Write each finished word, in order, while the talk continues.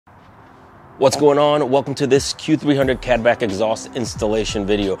What's going on? Welcome to this Q300 Catback exhaust installation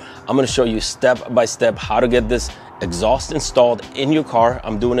video. I'm going to show you step by step how to get this exhaust installed in your car.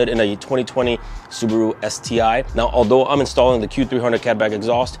 I'm doing it in a 2020 Subaru STI. Now, although I'm installing the Q300 Catback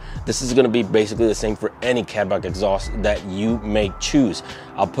exhaust, this is going to be basically the same for any Catback exhaust that you may choose.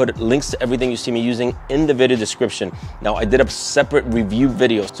 I'll put links to everything you see me using in the video description. Now, I did a separate review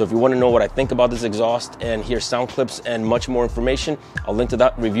video, so if you want to know what I think about this exhaust and hear sound clips and much more information, I'll link to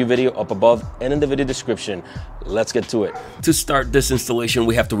that review video up above and in the video description. Let's get to it. To start this installation,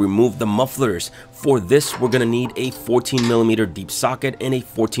 we have to remove the mufflers. For this, we're going to need a 14mm deep socket and a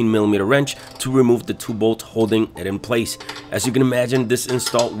 14mm wrench to remove the two bolts holding it in place. As you can imagine, this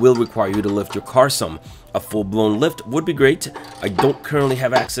install will require you to lift your car some. A full-blown lift would be great. I don't currently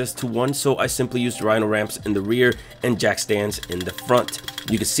have access to one, so I simply used rhino ramps in the rear and jack stands in the front.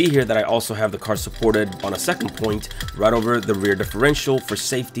 You can see here that I also have the car supported on a second point right over the rear differential for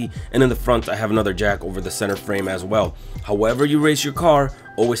safety, and in the front I have another jack over the center frame as well. However you race your car,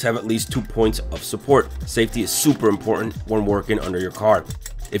 always have at least 2 points of support. Safety is super important when working under your car.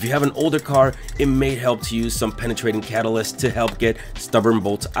 If you have an older car, it may help to use some penetrating catalyst to help get stubborn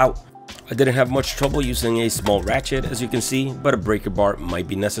bolts out. I didn't have much trouble using a small ratchet, as you can see, but a breaker bar might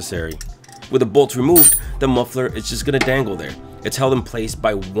be necessary. With the bolts removed, the muffler is just going to dangle there. It's held in place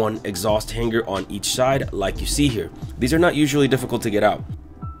by one exhaust hanger on each side, like you see here. These are not usually difficult to get out.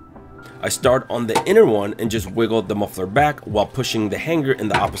 I start on the inner one and just wiggle the muffler back while pushing the hanger in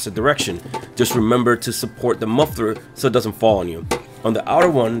the opposite direction. Just remember to support the muffler so it doesn't fall on you. On the outer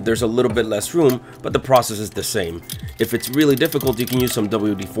one, there's a little bit less room, but the process is the same. If it's really difficult, you can use some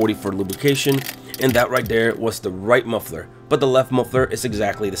WD-40 for lubrication, and that right there was the right muffler, but the left muffler is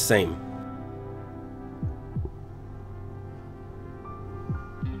exactly the same.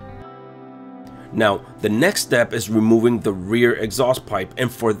 Now, the next step is removing the rear exhaust pipe,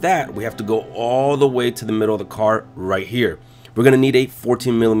 and for that, we have to go all the way to the middle of the car right here. We're going to need a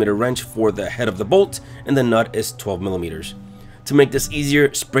 14mm wrench for the head of the bolt, and the nut is 12mm. To make this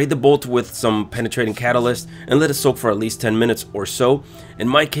easier, spray the bolt with some penetrating catalyst and let it soak for at least 10 minutes or so. In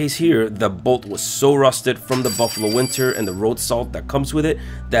my case here, the bolt was so rusted from the Buffalo winter and the road salt that comes with it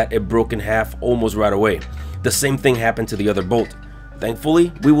that it broke in half almost right away. The same thing happened to the other bolt.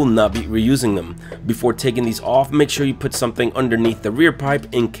 Thankfully, we will not be reusing them. Before taking these off, make sure you put something underneath the rear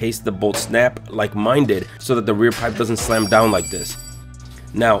pipe in case the bolts snap like mine did, so that the rear pipe doesn't slam down like this.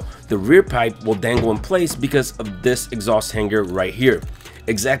 Now, the rear pipe will dangle in place because of this exhaust hanger right here.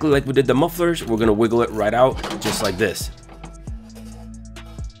 Exactly like we did the mufflers, we're going to wiggle it right out just like this.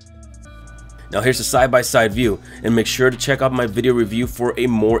 Now here's a side-by-side view, and make sure to check out my video review for a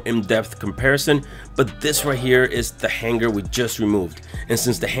more in-depth comparison, but this right here is the hanger we just removed. And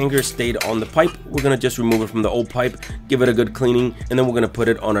since the hanger stayed on the pipe, we're going to just remove it from the old pipe, give it a good cleaning, and then we're going to put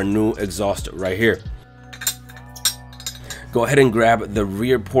it on our new exhaust right here. Go ahead and grab the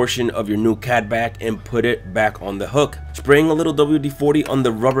rear portion of your new Catback and put it back on the hook. Spraying a little WD-40 on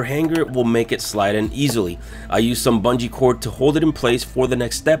the rubber hanger will make it slide in easily. I use some bungee cord to hold it in place for the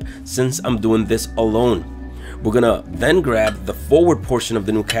next step since I'm doing this alone. We're gonna then grab the forward portion of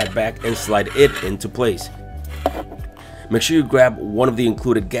the new Catback and slide it into place. Make sure you grab one of the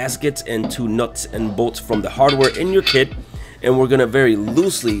included gaskets and 2 nuts and bolts from the hardware in your kit, and we're gonna very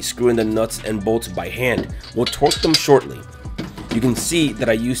loosely screw in the nuts and bolts by hand. We'll torque them shortly. You can see that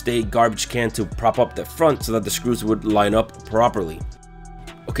I used a garbage can to prop up the front so that the screws would line up properly.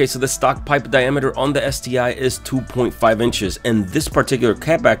 Okay, so the stock pipe diameter on the STI is 2.5 inches, and this particular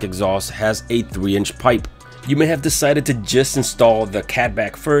Catback exhaust has a 3-inch pipe. You may have decided to just install the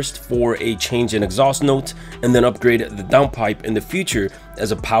Catback first for a change in exhaust notes and then upgrade the downpipe in the future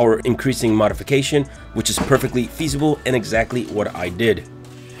as a power increasing modification, which is perfectly feasible and exactly what I did.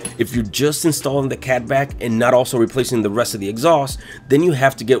 If you're just installing the Catback and not also replacing the rest of the exhaust, then you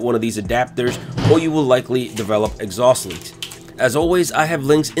have to get one of these adapters or you will likely develop exhaust leaks. As always, I have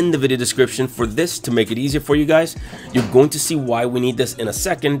links in the video description for this to make it easier for you guys. You're going to see why we need this in a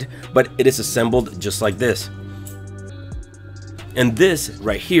second, but it is assembled just like this. And this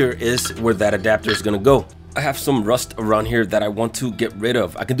right here is where that adapter is going to go. I have some rust around here that I want to get rid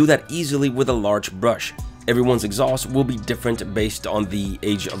of. I can do that easily with a large brush. Everyone's exhaust will be different based on the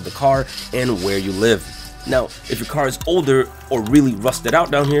age of the car and where you live. Now, if your car is older or really rusted out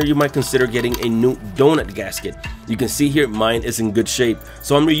down here, you might consider getting a new donut gasket. You can see here mine is in good shape,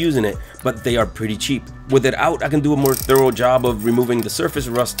 so I'm reusing it, but they are pretty cheap. With it out, I can do a more thorough job of removing the surface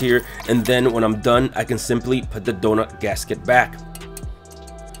rust here, and then when I'm done, I can simply put the donut gasket back.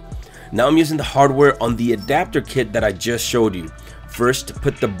 Now I'm using the hardware on the adapter kit that I just showed you. First,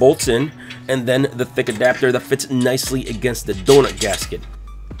 put the bolts in, and then the thick adapter that fits nicely against the donut gasket.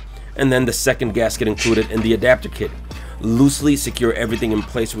 and then the second gasket included in the adapter kit. Loosely secure everything in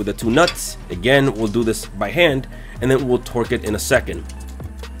place with the 2 nuts. Again, we'll do this by hand, and then we'll torque it in a second.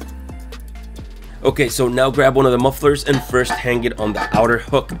 Okay, so now grab one of the mufflers and first hang it on the outer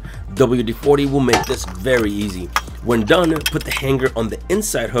hook. WD-40 will make this very easy. When done, put the hanger on the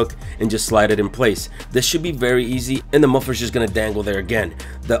inside hook and just slide it in place. This should be very easy, and the muffler's just gonna dangle there again.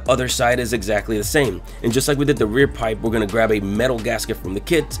 The other side is exactly the same. And just like we did the rear pipe, we're gonna grab a metal gasket from the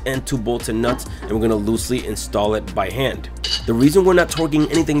kit and 2 bolts and nuts, and we're gonna loosely install it by hand. The reason we're not torquing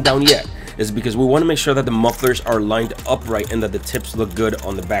anything down yet is because we wanna make sure that the mufflers are lined upright and that the tips look good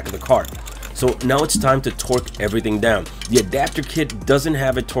on the back of the car. So now it's time to torque everything down. The adapter kit doesn't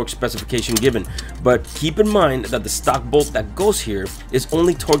have a torque specification given, but keep in mind that the stock bolt that goes here is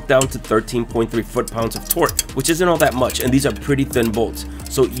only torqued down to 13.3 foot-pounds of torque, which isn't all that much, and these are pretty thin bolts.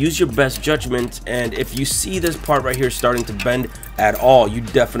 So use your best judgment, and if you see this part right here starting to bend at all, you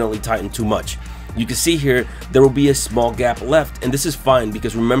definitely tighten too much. You can see here there will be a small gap left, and this is fine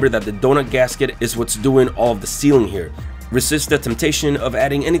because remember that the donut gasket is what's doing all of the sealing here. Resist the temptation of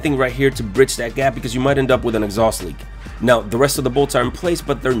adding anything right here to bridge that gap because you might end up with an exhaust leak. Now, the rest of the bolts are in place,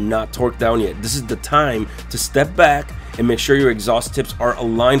 but they're not torqued down yet. This is the time to step back and make sure your exhaust tips are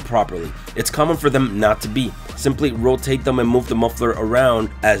aligned properly. It's common for them not to be. Simply rotate them and move the muffler around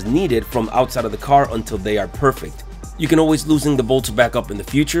as needed from outside of the car until they are perfect. You can always loosen the bolts back up in the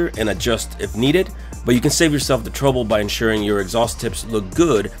future and adjust if needed, but you can save yourself the trouble by ensuring your exhaust tips look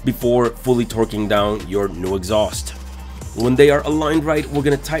good before fully torquing down your new exhaust. When they are aligned right, we're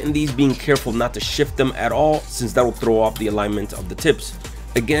going to tighten these, being careful not to shift them at all since that will throw off the alignment of the tips.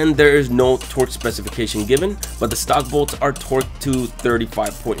 Again, there is no torque specification given, but the stock bolts are torqued to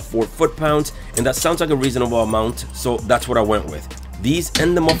 35.4 foot-pounds, and that sounds like a reasonable amount, so that's what I went with. These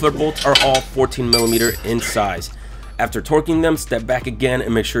and the muffler bolts are all 14mm in size. After torquing them, step back again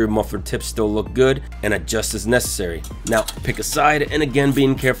and make sure your muffler tips still look good and adjust as necessary. Now pick a side, and again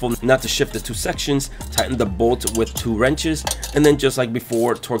being careful not to shift the 2 sections, tighten the bolts with 2 wrenches, and then just like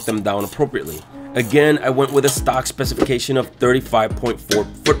before, torque them down appropriately. Again, I went with a stock specification of 35.4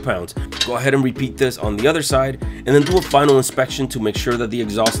 foot-pounds. Go ahead and repeat this on the other side, and then do a final inspection to make sure that the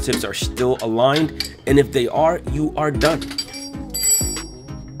exhaust tips are still aligned, and if they are, you are done.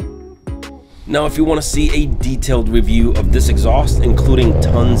 Now, if you want to see a detailed review of this exhaust, including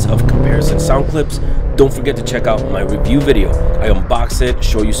tons of comparison sound clips, don't forget to check out my review video. I unbox it,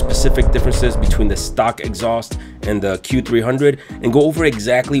 show you specific differences between the stock exhaust and the Q300, and go over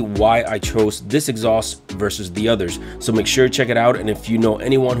exactly why I chose this exhaust versus the others. So make sure to check it out, and if you know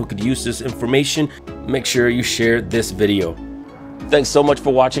anyone who could use this information, make sure you share this video. Thanks so much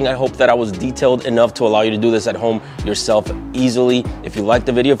for watching. I hope that I was detailed enough to allow you to do this at home yourself easily. If you liked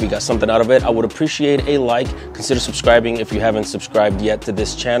the video, if you got something out of it, I would appreciate a like. Consider subscribing if you haven't subscribed yet to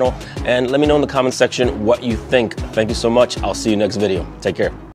this channel. And let me know in the comment section what you think. Thank you so much. I'll see you next video. Take care.